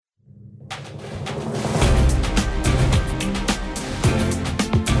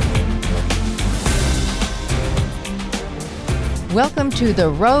Welcome to The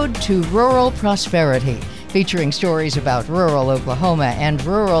Road to Rural Prosperity, featuring stories about rural Oklahoma and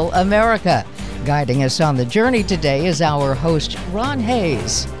rural America. Guiding us on the journey today is our host, Ron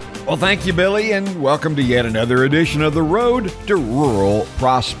Hayes. Well, thank you, Billy, and welcome to yet another edition of The Road to Rural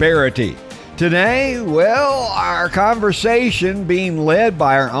Prosperity. Today, our conversation being led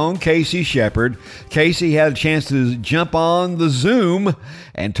by our own Casey Shepard. Casey had a chance to jump on the Zoom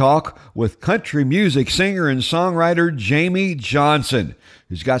and talk with country music singer and songwriter Jamey Johnson,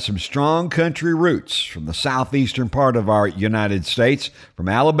 who's got some strong country roots from the southeastern part of our United States. From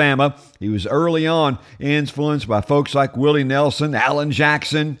Alabama, he was early on influenced by folks like Willie Nelson, Alan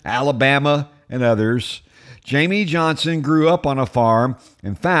Jackson, Alabama, and others. Jamey Johnson grew up on a farm.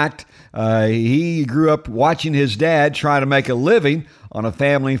 In fact, he grew up watching his dad try to make a living on a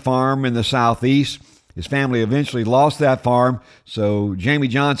family farm in the southeast. His family eventually lost that farm, so Jamey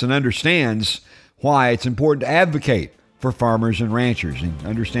Johnson understands why it's important to advocate for farmers and ranchers and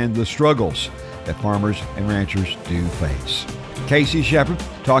understand the struggles that farmers and ranchers do face. Casey Shepard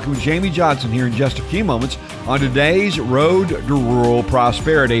talking with Jamey Johnson here in just a few moments on today's Road to Rural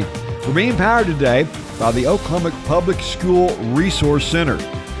Prosperity. We're being powered today by the Oklahoma Public School Resource Center.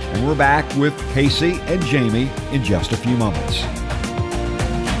 And we're back with Casey and Jamey in just a few moments.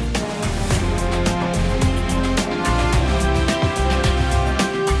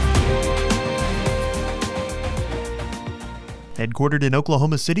 Headquartered in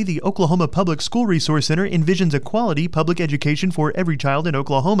Oklahoma City, the Oklahoma Public School Resource Center envisions a quality public education for every child in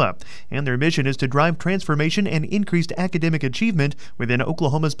Oklahoma, and their mission is to drive transformation and increased academic achievement within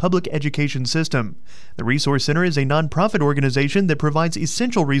Oklahoma's public education system. The Resource Center is a nonprofit organization that provides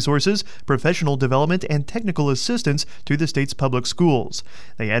essential resources, professional development, and technical assistance to the state's public schools.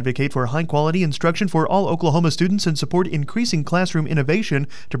 They advocate for high-quality instruction for all Oklahoma students and support increasing classroom innovation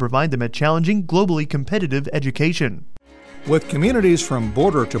to provide them a challenging, globally competitive education. With communities from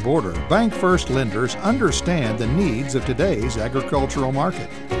border to border, BankFirst lenders understand the needs of today's agricultural market.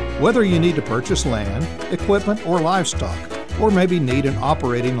 Whether you need to purchase land, equipment, or livestock, or maybe need an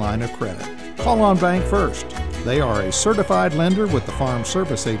operating line of credit, call on BankFirst. They are a certified lender with the Farm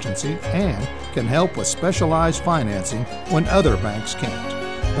Service Agency and can help with specialized financing when other banks can't.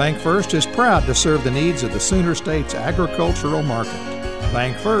 BankFirst is proud to serve the needs of the Sooner State's agricultural market.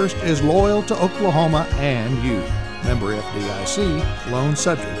 BankFirst is loyal to Oklahoma and you. Member FDIC, loan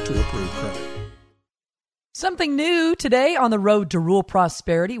subject to approved credit. Something new today on the Road to Rural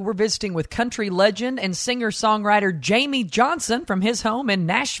Prosperity. We're visiting with country legend and singer-songwriter Jamey Johnson from his home in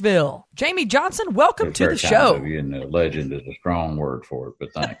Nashville. Jamey Johnson, welcome to the show. And legend is a strong word for it,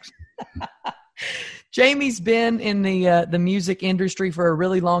 but thanks. Jamey's been in the music industry for a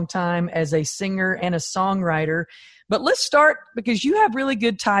really long time as a singer and a songwriter. But let's start because you have really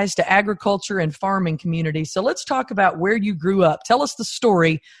good ties to agriculture and farming community. So let's talk about where you grew up. Tell us the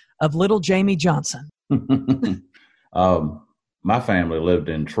story of little Jamey Johnson. My family lived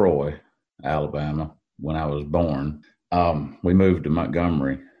in Troy, Alabama, when I was born. We moved to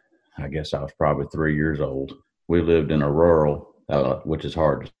Montgomery. I guess I was probably 3 years old. We lived in a rural, which is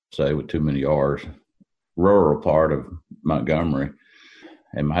hard to say with too many R's, rural part of Montgomery.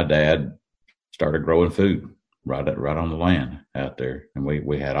 And my dad started growing food right on the land out there. And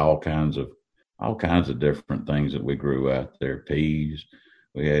we had all kinds of different things that we grew out there. Peas,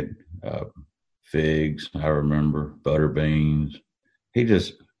 we had figs, I remember, butter beans.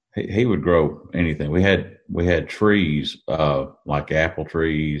 He would grow anything. We had trees, like apple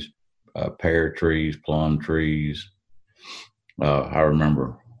trees, pear trees, plum trees. I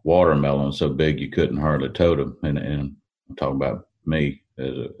remember watermelons so big you couldn't hardly tote them. And I'm talking about me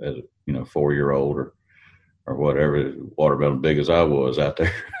as a 4-year-old or whatever, watermelon big as I was out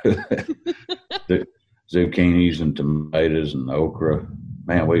there. The zucchinis and tomatoes and okra.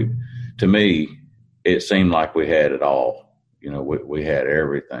 Man, to me, it seemed like we had it all. We had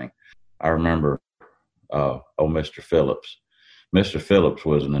everything. I remember, Mr. Phillips. Mr. Phillips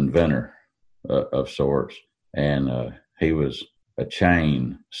was an inventor of sorts, and he was a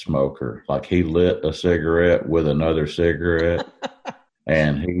chain smoker. Like he lit a cigarette with another cigarette.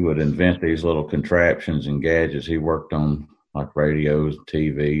 And he would invent these little contraptions and gadgets. He worked on like radios,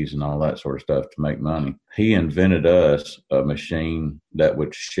 TVs, and all that sort of stuff to make money. He invented us a machine that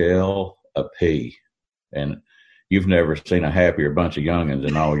would shell a pea. And you've never seen a happier bunch of youngins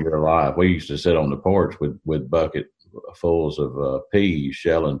in all your life. We used to sit on the porch with bucketfuls of peas,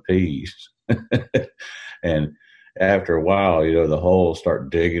 shelling peas. And after a while, the holes start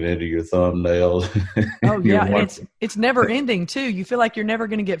digging into your thumbnails. Oh, yeah. It's never ending, too. You feel like you're never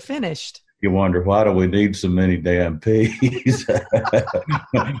going to get finished. You wonder, why do we need so many damn peas?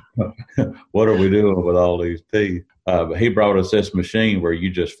 What are we doing with all these peas? But he brought us this machine where you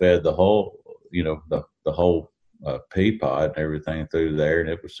just fed the whole, the whole pea pod and everything through there, and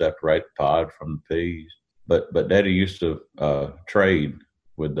it would separate the pod from the peas. But Daddy used to trade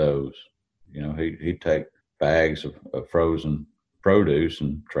with those. He'd take bags of frozen produce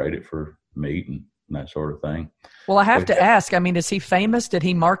and trade it for meat and that sort of thing. Well, I have to ask, I mean, is he famous? Did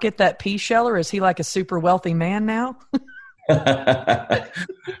he market that pea shell, or is he like a super wealthy man now?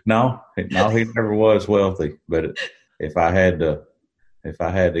 No, he never was wealthy. But if I had to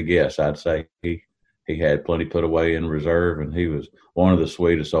guess, I'd say he had plenty put away in reserve, and he was one of the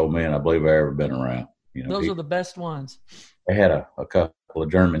sweetest old men I believe I've ever been around. Those are the best ones. They had a couple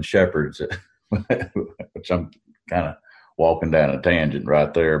of German shepherds, which I'm kind of walking down a tangent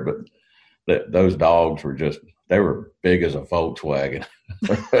right there, but those dogs were they were big as a Volkswagen.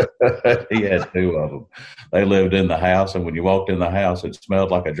 He had two of them. They lived in the house, and when you walked in the house, it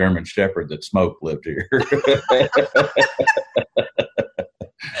smelled like a German shepherd that smoked lived here.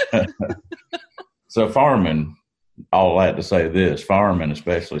 So farming, all I had to say this, farming,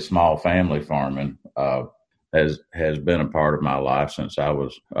 especially small family farming, has been a part of my life since I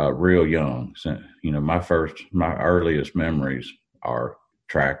was real young. My earliest memories are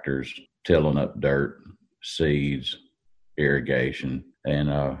tractors, tilling up dirt, seeds, irrigation,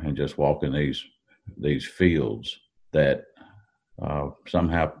 and just walking these fields that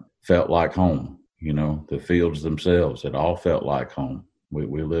somehow felt like home. The fields themselves, it all felt like home.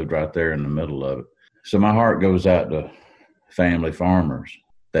 We lived right there in the middle of it. So my heart goes out to family farmers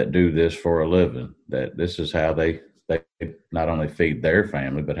that do this for a living, that this is how they not only feed their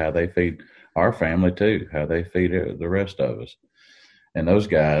family, but how they feed our family too, how they feed the rest of us. And those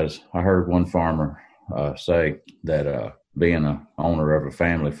guys, I heard one farmer say that being an owner of a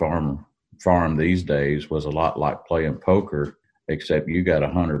family farm these days was a lot like playing poker, except you got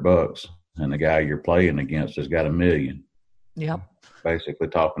 $100 and the guy you're playing against has got $1 million. Yep. Basically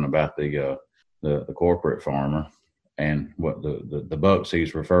talking about the corporate farmer, and what the bucks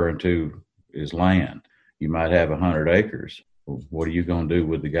he's referring to is land. You might have 100 acres. What are you going to do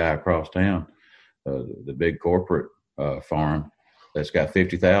with the guy across town? The big corporate farm that's got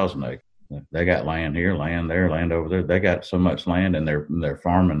 50,000 acres. They got land here, land there, land over there. They got so much land, and they're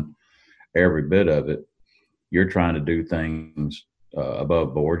farming every bit of it. You're trying to do things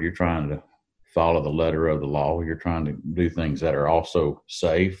above board. You're trying to follow the letter of the law. You're trying to do things that are also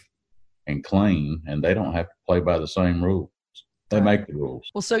safe and clean, and they don't have to play by the same rules. They make the rules.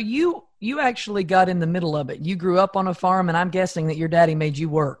 Well, so you actually got in the middle of it. You grew up on a farm, and I'm guessing that your daddy made you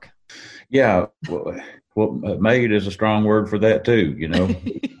work. Yeah. Well, made is a strong word for that too.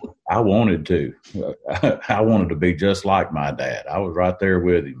 I wanted to. I wanted to be just like my dad. I was right there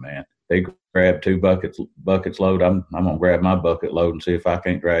with him, man. They grabbed 2 buckets load. I'm gonna grab my bucket load and see if I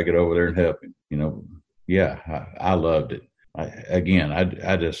can't drag it over there and help him. Yeah, I loved it.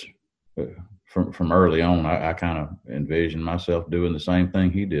 I just from early on, I kind of envisioned myself doing the same thing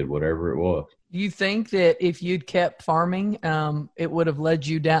he did, whatever it was. Do you think that if you'd kept farming, it would have led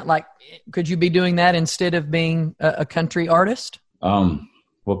you down? Like, could you be doing that instead of being a country artist?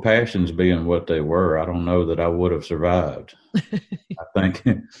 Well, passions being what they were, I don't know that I would have survived.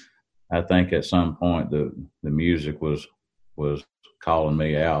 I think at some point the music was calling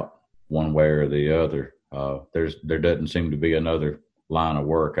me out one way or the other. There doesn't seem to be another line of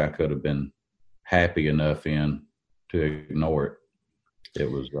work I could have been happy enough in to ignore it. It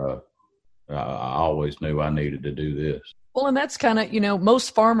was I always knew I needed to do this. Well, and that's kind of,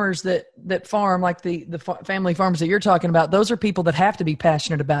 most farmers that farm, like the family farms that you're talking about, those are people that have to be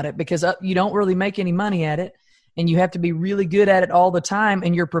passionate about it, because you don't really make any money at it, and you have to be really good at it all the time,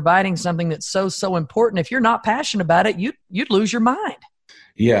 and you're providing something that's so important. If you're not passionate about it, you'd lose your mind.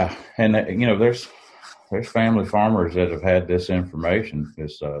 Yeah, and there's family farmers that have had this information,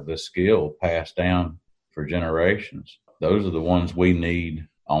 this skill passed down for generations. Those are the ones we need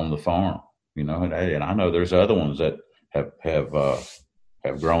on the farm, and I know there's other ones that have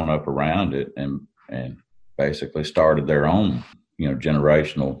grown up around it and basically started their own,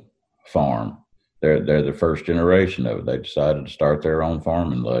 generational farm. They're the first generation of it. They decided to start their own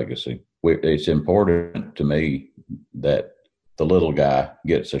farming legacy. It's important to me that the little guy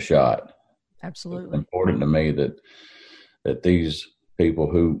gets a shot. Absolutely. It's important to me that these people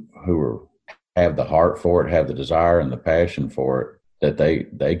who have the heart for it, have the desire and the passion for it, that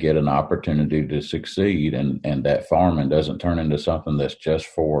they get an opportunity to succeed, and that farming doesn't turn into something that's just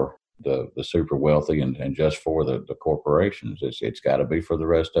for the super wealthy and just for the corporations. It's got to be for the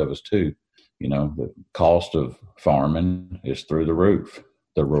rest of us too. The cost of farming is through the roof.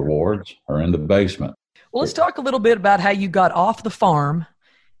 the rewards are in the basement. Well, let's talk a little bit about how you got off the farm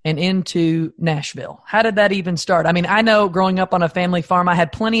and into Nashville. How did that even start? I mean, I know growing up on a family farm, I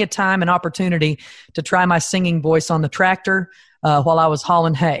had plenty of time and opportunity to try my singing voice on the tractor while I was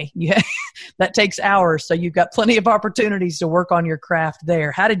hauling hay. That takes hours, so you've got plenty of opportunities to work on your craft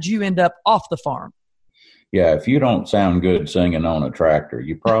there. How did you end up off the farm? Yeah, if you don't sound good singing on a tractor,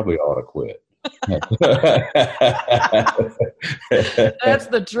 you probably ought to quit. That's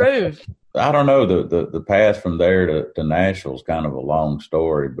the truth. I don't know. The path from there to Nashville is kind of a long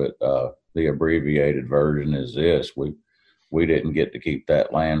story, but the abbreviated version is this: we didn't get to keep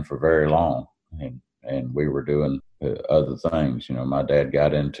that land for very long, and we were doing other things. You know, my dad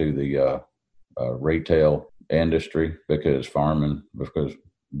got into the retail industry because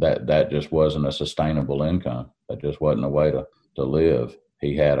that just wasn't a sustainable income. That just wasn't a way to live.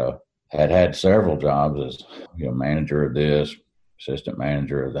 He had several jobs as manager of this, assistant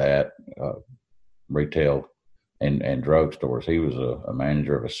manager of that, retail and drugstores. He was a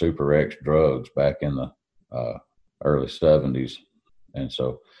manager of a Super X Drugs back in the early 70s. And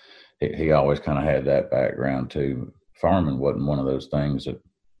so he always kind of had that background too. Farming wasn't one of those things that,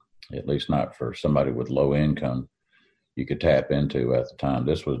 at least not for somebody with low income, you could tap into at the time.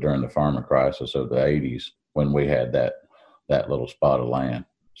 This was during the farmer crisis of the 80s when we had that little spot of land.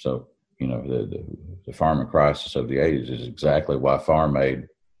 So, the farming crisis of the 80s is exactly why Farm Aid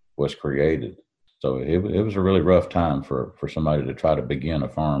was created. So it was a really rough time for somebody to try to begin a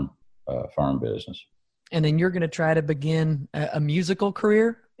farm business. And then you're going to try to begin a musical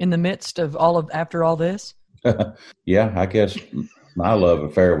career in the midst of after all this? Yeah, I guess my love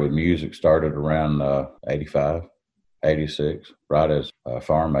affair with music started around 85, 86, right as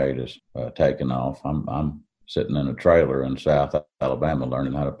Farm Aid is taking off. I'm sitting in a trailer in South Alabama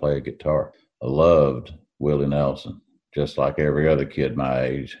learning how to play a guitar. I loved Willie Nelson, just like every other kid my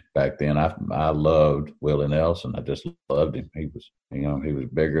age. Back then, I loved Willie Nelson. I just loved him. He was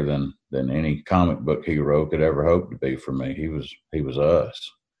bigger than any comic book hero could ever hope to be for me. He was us.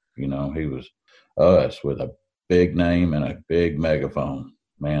 He was us with a big name and a big megaphone.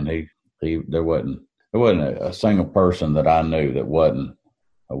 Man, there wasn't a single person that I knew that wasn't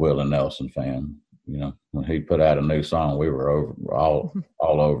a Willie Nelson fan. When he put out a new song, we were all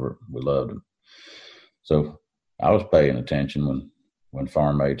over it. We loved him. So I was paying attention when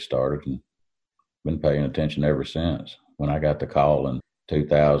Farm Aid started, and been paying attention ever since. When I got the call in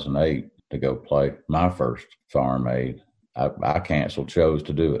 2008 to go play my first Farm Aid, I canceled shows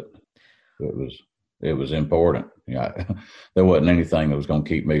to do it. It was important. There wasn't anything that was going to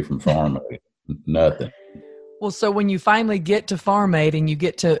keep me from Farm Aid. Nothing. Well, so when you finally get to Farm Aid and you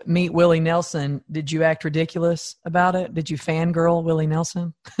get to meet Willie Nelson, did you act ridiculous about it? Did you fangirl Willie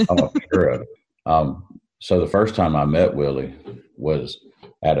Nelson? Oh, sure. So the first time I met Willie was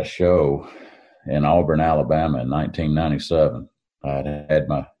at a show in Auburn, Alabama in 1997. I had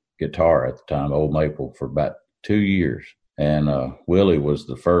my guitar at the time, Old Maple, for about 2 years. And Willie was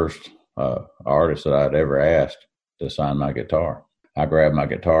the first artist that I'd ever asked to sign my guitar. I grabbed my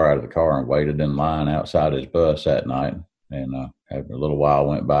guitar out of the car and waited in line outside his bus that night. And after a little while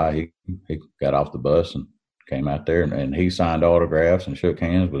went by, he got off the bus and came out there, and he signed autographs and shook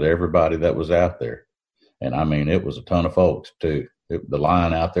hands with everybody that was out there. And I mean, it was a ton of folks too. The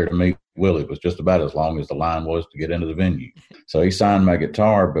line out there to meet Willie was just about as long as the line was to get into the venue. So he signed my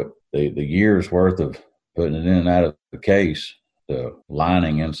guitar, but the year's worth of putting it in and out of the case, the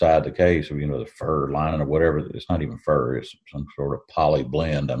lining inside the case, the fur lining or whatever, it's not even fur, it's some sort of poly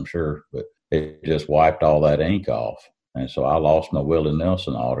blend, I'm sure, but it just wiped all that ink off. And so I lost my Willie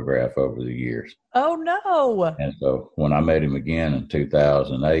Nelson autograph over the years. Oh, no. And so when I met him again in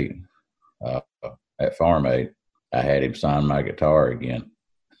 2008 at Farm Aid, I had him sign my guitar again.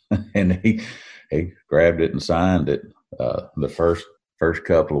 And he grabbed it and signed it. The first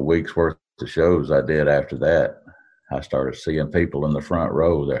couple of weeks worth of shows I did after that, I started seeing people in the front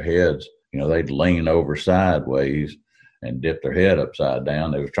row, their heads, they'd lean over sideways and dip their head upside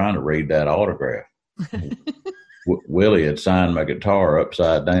down. They were trying to read that autograph. Willie had signed my guitar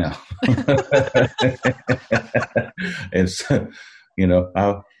upside down. And so,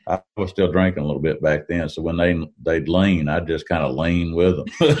 I was still drinking a little bit back then. So when they'd lean, I'd just kind of lean with them.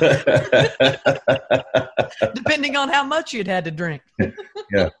 Depending on how much you'd had to drink.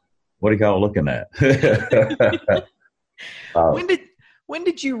 Yeah. What are y'all looking at? When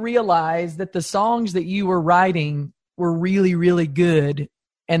did you realize that the songs that you were writing were really, really good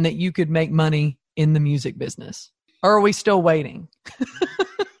and that you could make money in the music business? Or are we still waiting?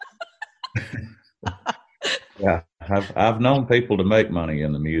 Yeah, I've known people to make money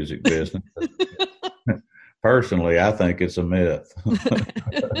in the music business, personally, I think it's a myth.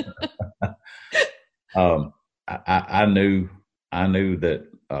 I knew that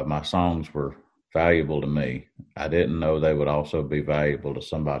my songs were valuable to me. I didn't know they would also be valuable to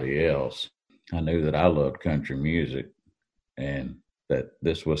somebody else. I knew that I loved country music and that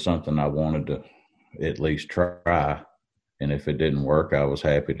this was something I wanted to at least try. And if it didn't work, I was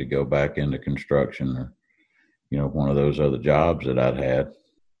happy to go back into construction or, one of those other jobs that I'd had.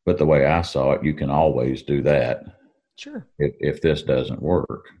 But the way I saw it, you can always do that. Sure. If this doesn't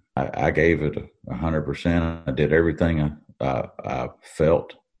work, I gave it 100%. I did everything I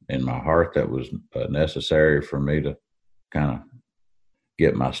felt in my heart that was necessary for me to kind of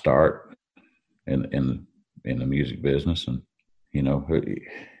get my start in the music business. And,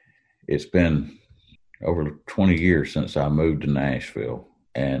 it's been over 20 years since I moved to Nashville,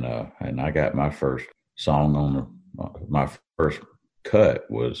 and I got my first song on my first cut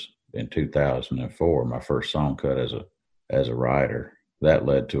was in 2004. My first song cut as a writer that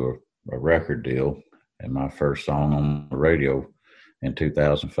led to a record deal, and my first song on the radio in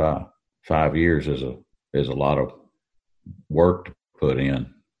 2005. 5 years is a lot of work to put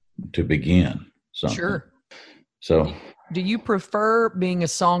in to begin something. Sure. So, do you prefer being a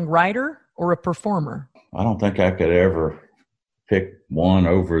songwriter or a performer? I don't think I could ever pick one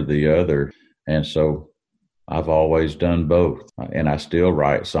over the other. And so I've always done both. And I still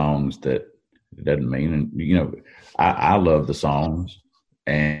write songs that it doesn't mean, I love the songs,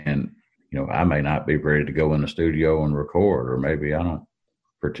 and, I may not be ready to go in the studio and record, or maybe I don't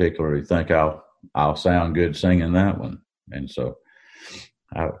particularly think I'll sound good singing that one. And so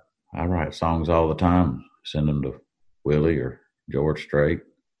I write songs all the time, send them to Willie or George Strait,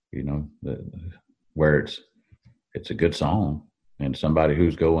 where it's a good song, and somebody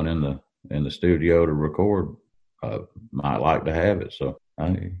who's going in the studio to record might like to have it. So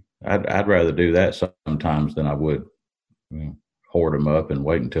I'd rather do that sometimes than I would hoard them up and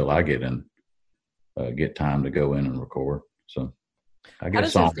wait until I get time to go in and record. So I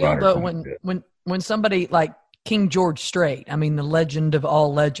guess how does it feel though when somebody like King George Strait, I mean the legend of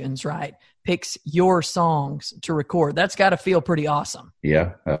all legends, right, picks your songs to record? That's got to feel pretty awesome.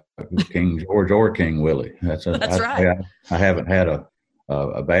 Yeah, King George or King Willie. That's right. I haven't had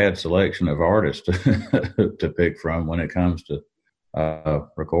a bad selection of artists to pick from when it comes to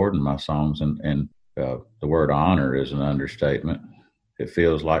recording my songs, and the word honor is an understatement. It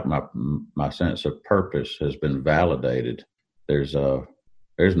feels like my sense of purpose has been validated. There's no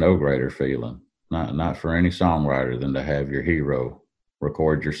greater feeling, not for any songwriter, than to have your hero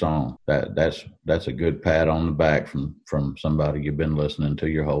record your song. That's a good pat on the back from somebody you've been listening to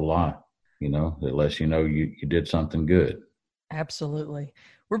your whole life. That lets you know you did something good. Absolutely.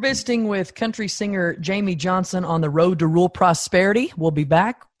 We're visiting with country singer Jamey Johnson on the road to rural prosperity. We'll be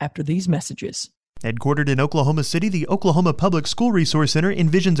back after these messages. Headquartered in Oklahoma City, the Oklahoma Public School Resource Center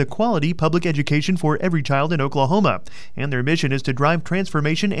envisions a quality public education for every child in Oklahoma, and their mission is to drive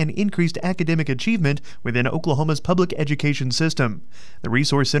transformation and increased academic achievement within Oklahoma's public education system. The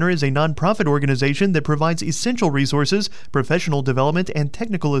Resource Center is a nonprofit organization that provides essential resources, professional development, and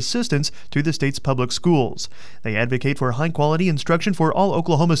technical assistance to the state's public schools. They advocate for high-quality instruction for all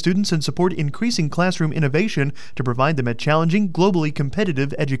Oklahoma students and support increasing classroom innovation to provide them a challenging, globally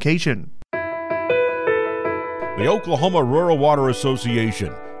competitive education. The Oklahoma Rural Water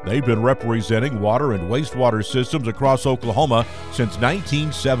Association. They've been representing water and wastewater systems across Oklahoma since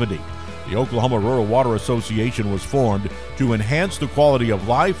 1970. The Oklahoma Rural Water Association was formed to enhance the quality of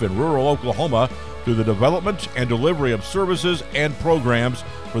life in rural Oklahoma through the development and delivery of services and programs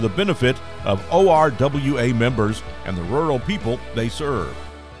for the benefit of ORWA members and the rural people they serve.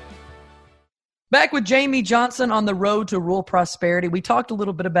 Back with Jamey Johnson on the road to rural prosperity. We talked a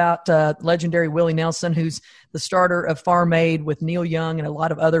little bit about legendary Willie Nelson, who's the starter of Farm Aid with Neil Young and a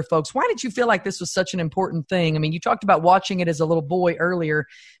lot of other folks. Why did you feel like this was such an important thing? I mean, you talked about watching it as a little boy earlier,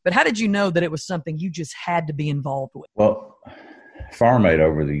 but how did you know that it was something you just had to be involved with? Well, Farm Aid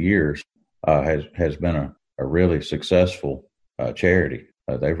over the years has been a really successful charity.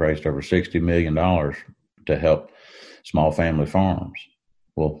 They've raised over $60 million to help small family farms.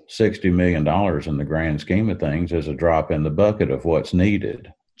 Well, $60 million in the grand scheme of things is a drop in the bucket of what's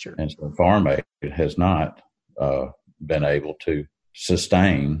needed. Sure. And so Farm Aid has not been able to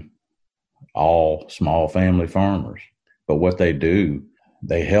sustain all small family farmers. But what they do,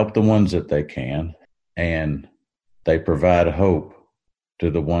 they help the ones that they can, and they provide hope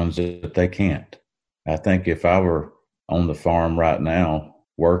to the ones that they can't. I think if I were on the farm right now,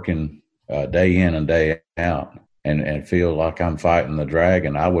 working day in and day out, and feel like I'm fighting the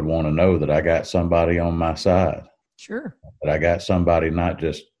dragon, I would want to know that I got somebody on my side. Sure. That I got somebody not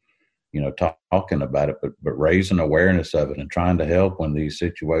just talking about it, but raising awareness of it and trying to help when these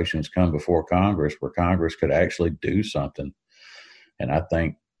situations come before Congress, where Congress could actually do something. And I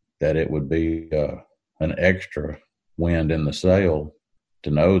think that it would be an extra wind in the sail to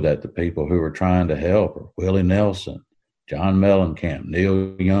know that the people who are trying to help are Willie Nelson, John Mellencamp,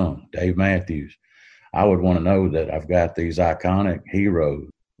 Neil Young, Dave Matthews. I would want to know that I've got these iconic heroes,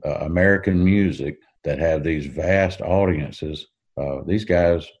 American music, that have these vast audiences. These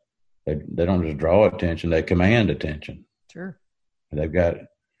guys, they don't just draw attention, they command attention. Sure. They've got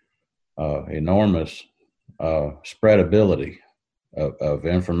enormous spreadability of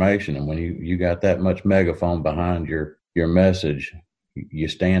information. And when you got that much megaphone behind your message, you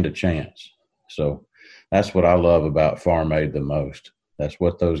stand a chance. So that's what I love about Farm Aid the most. That's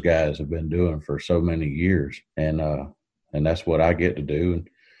what those guys have been doing for so many years. And that's what I get to do. And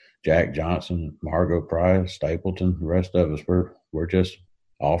Jack Johnson, Margo Price, Stapleton, the rest of us, we're just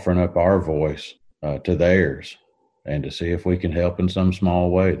offering up our voice to theirs, and to see if we can help in some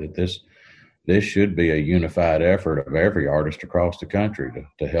small way. That this should be a unified effort of every artist across the country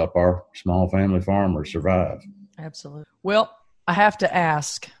to help our small family farmers survive. Absolutely. Well, I have to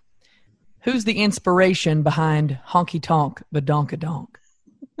ask, who's the inspiration behind Honky Tonk Badonkadonk?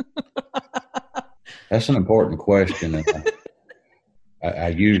 That's an important question. And I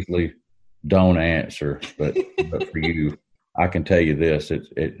usually don't answer, but for you, I can tell you this.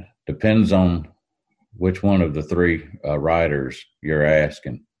 It depends on which one of the three writers you're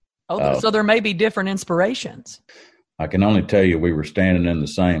asking. So there may be different inspirations. I can only tell you we were standing in the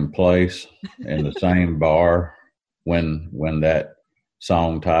same place, in the same bar, when that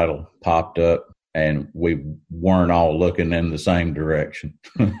song title popped up, and we weren't all looking in the same direction.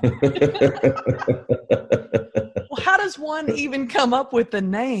 Well, how does one even come up with the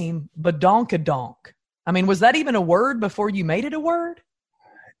name Badonkadonk? I mean, was that even a word before you made it a word?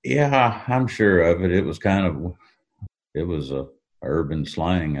 Yeah, I'm sure of it. It was a urban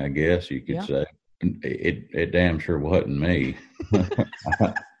slang, I guess you could say. It damn sure wasn't me.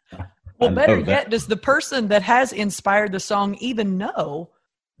 Well, better yet, does the person that has inspired the song even know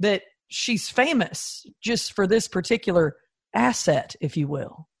that she's famous just for this particular asset, if you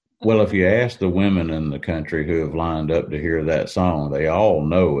will? Well, if you ask the women in the country who have lined up to hear that song, they all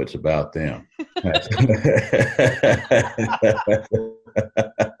know it's about them.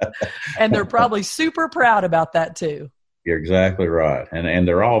 And they're probably super proud about that too. You're exactly right. And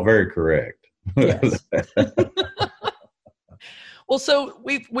they're all very correct. Yes. Well, so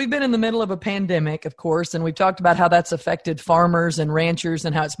we've been in the middle of a pandemic, of course, and we've talked about how that's affected farmers and ranchers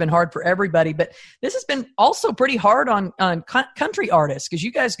and how it's been hard for everybody. But this has been also pretty hard on country artists, because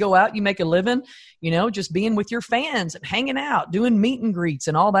you guys go out, you make a living, just being with your fans and hanging out, doing meet and greets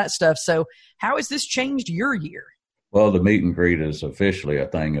and all that stuff. So how has this changed your year? Well, the meet and greet is officially a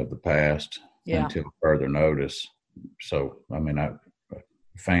thing of the past until further notice. So, I mean,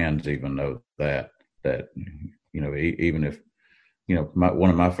 fans even know that even if, one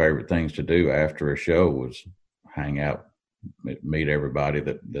of my favorite things to do after a show was hang out, meet everybody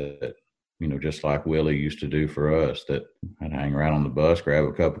that just like Willie used to do for us, that I'd hang around on the bus, grab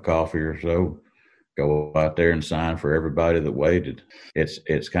a cup of coffee or so, go out there and sign for everybody that waited.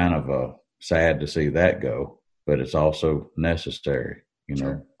 It's kind of sad to see that go, but it's also necessary,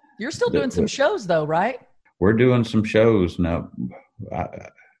 Sure. You're still doing some shows though, right? We're doing some shows now.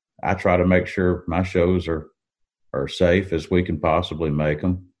 I try to make sure my shows are safe as we can possibly make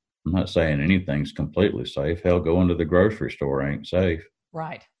them. I'm not saying anything's completely safe. Hell, going to the grocery store ain't safe.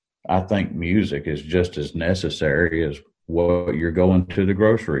 Right. I think music is just as necessary as what you're going to the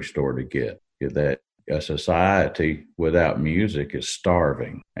grocery store to get. That a society without music is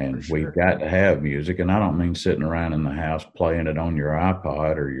starving, and we've got to have music. And I don't mean sitting around in the house playing it on your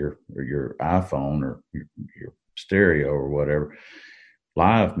iPod or your iPhone or your stereo or whatever.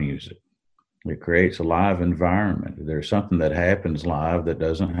 Live music. It creates a live environment. There's something that happens live that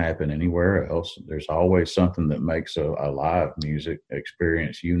doesn't happen anywhere else. There's always something that makes a live music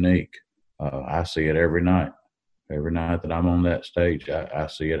experience unique. I see it every night. Every night that I'm on that stage, I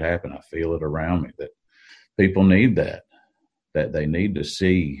see it happen. I feel it around me, that people need that they need to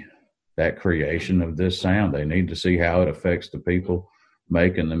see that creation of this sound. They need to see how it affects the people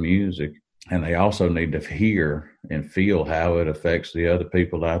making the music. And they also need to hear and feel how it affects the other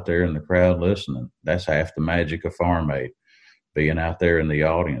people out there in the crowd listening. That's half the magic of Farm Aid. Being out there in the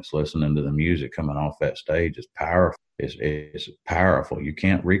audience, listening to the music coming off that stage is powerful. It's powerful. You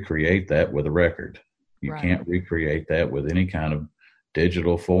can't recreate that with a record. You can't recreate that with any kind of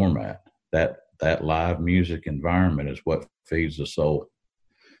digital format. That live music environment is what feeds the soul.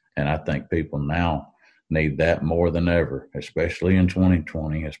 And I think people now need that more than ever, especially in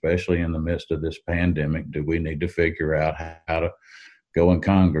 2020, especially in the midst of this pandemic. Do we need to figure out how to go and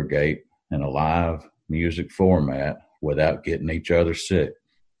congregate in a live music format without getting each other sick?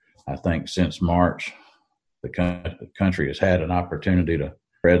 I think since March, the country has had an opportunity to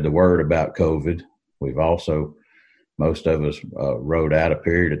spread the word about COVID. We've also, most of us rode out a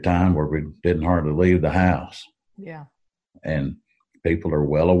period of time where we didn't hardly leave the house. Yeah. And people are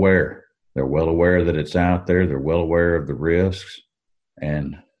well aware. They're well aware that it's out there. They're well aware of the risks,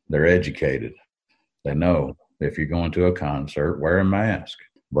 and they're educated. They know if you're going to a concert, wear a mask.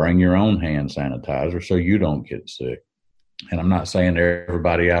 Bring your own hand sanitizer so you don't get sick. And I'm not saying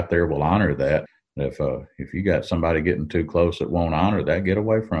everybody out there will honor that. If you got somebody getting too close that won't honor that, get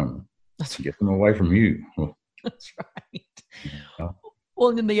away from them. Get them away from you. That's right. Well,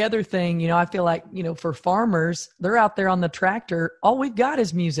 and then the other thing, I feel like, for farmers, they're out there on the tractor. All we've got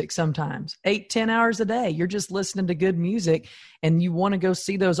is music sometimes, 8-10 hours a day. You're just listening to good music, and you want to go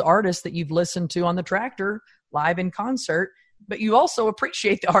see those artists that you've listened to on the tractor live in concert, but you also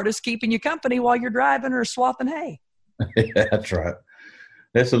appreciate the artist keeping you company while you're driving or swathing hay. Yeah, that's right.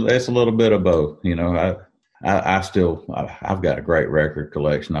 It's a little bit of both. I've got a great record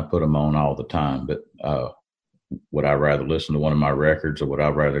collection. I put them on all the time, but would I rather listen to one of my records, or would I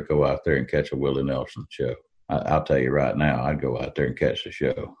rather go out there and catch a Willie Nelson show? I'll tell you right now, I'd go out there and catch the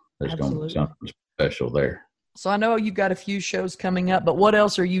show. There's going to be something special there. So I know you've got a few shows coming up, but what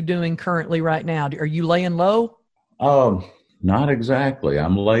else are you doing currently right now? Are you laying low? Not exactly.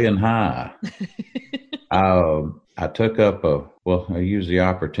 I'm laying high. I took up I used the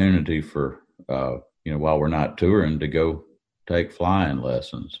opportunity for, while we're not touring, to go take flying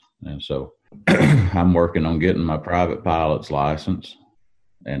lessons. And so I'm working on getting my private pilot's license,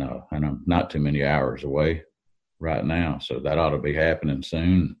 and I'm not too many hours away right now. So that ought to be happening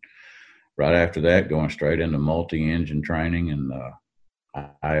soon. Right after that, going straight into multi-engine training and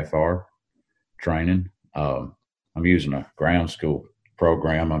IFR training. I'm using a ground school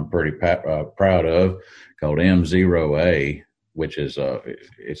program I'm pretty proud of called M0A, which is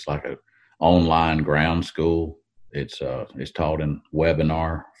it's like an online ground school. It's taught in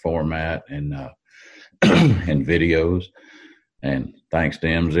webinar format and and videos. And thanks to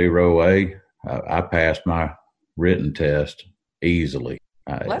M0A, I passed my written test easily.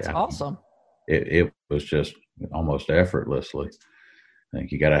 That's awesome. It was just almost effortlessly. I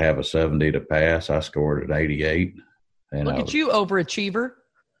think you got to have a 70 to pass. I scored at 88. And look at you, overachiever.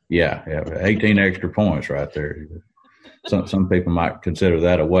 Yeah, 18 extra points right there. Some people might consider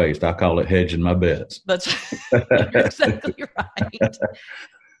that a waste. I call it hedging my bets. That's you're exactly right.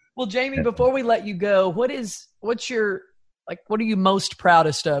 Well, Jamie, before we let you go, what are you most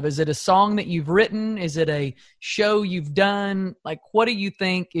proudest of? Is it a song that you've written? Is it a show you've done? What do you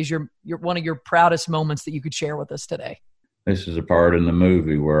think is your one of your proudest moments that you could share with us today? This is a part in the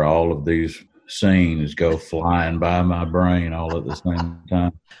movie where all of these scenes go flying by my brain all at the same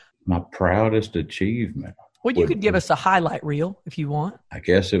time. My proudest achievement. Well, you could give us a highlight reel if you want. I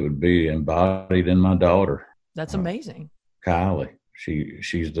guess it would be embodied in my daughter. That's amazing. Kylie.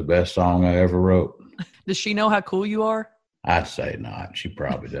 She's the best song I ever wrote. Does she know how cool you are? I say not. She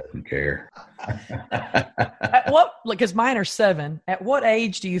probably doesn't care. Because mine are 7. At what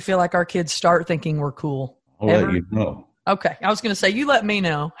age do you feel like our kids start thinking we're cool? I'll let you know. Okay. I was going to say, you let me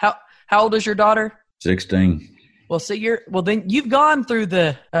know. How old is your daughter? 16. Well, see, then you've gone through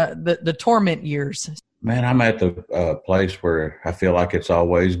the torment years. Man, I'm at the place where I feel like it's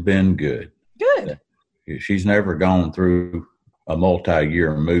always been good. Good. She's never gone through a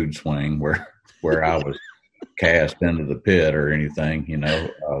multi-year mood swing where I was cast into the pit or anything, and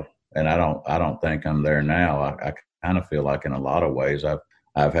I don't think I'm there now. I kind of feel like in a lot of ways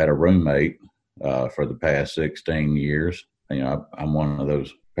I've had a roommate for the past 16 years. I'm one of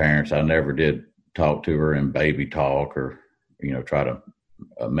those parents. I never did talk to her in baby talk or try to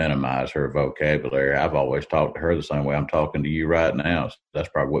minimize her vocabulary. I've always talked to her the same way I'm talking to you right now. So that's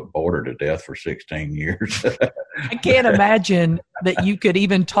probably what bored her to death for 16 years. I can't imagine that you could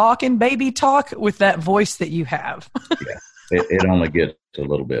even talk in baby talk with that voice that you have. Yeah, it only gets a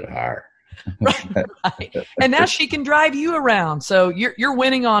little bit higher. Right. And now she can drive you around. So you're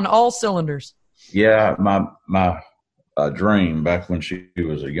winning on all cylinders. Yeah, my dream back when she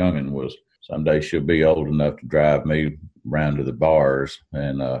was a youngin' was someday she'll be old enough to drive me around to the bars,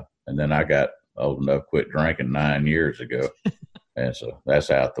 and then I got old enough to quit drinking 9 years ago, and so that's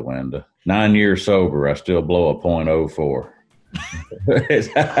out the window. 9 years sober, I still blow a .04.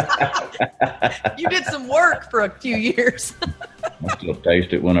 You did some work for a few years. I still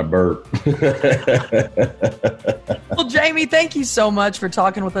taste it when I burp. Well, Jamie, thank you so much for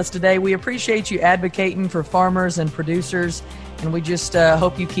talking with us today. We appreciate you advocating for farmers and producers, and we just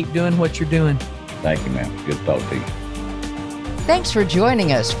hope you keep doing what you're doing. Thank you, ma'am. Good to talk to you. Thanks for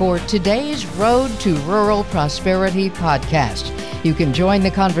joining us for today's Road to Rural Prosperity podcast. You can join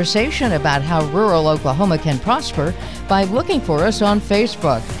the conversation about how rural Oklahoma can prosper by looking for us on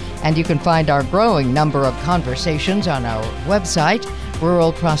Facebook. And you can find our growing number of conversations on our website,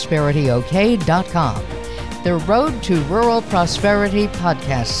 ruralprosperityok.com. The Road to Rural Prosperity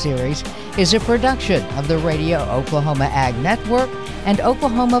podcast series is a production of the Radio Oklahoma Ag Network and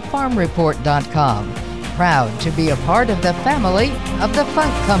OklahomaFarmReport.com. Proud to be a part of the family of the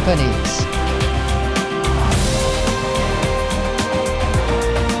Funk Companies.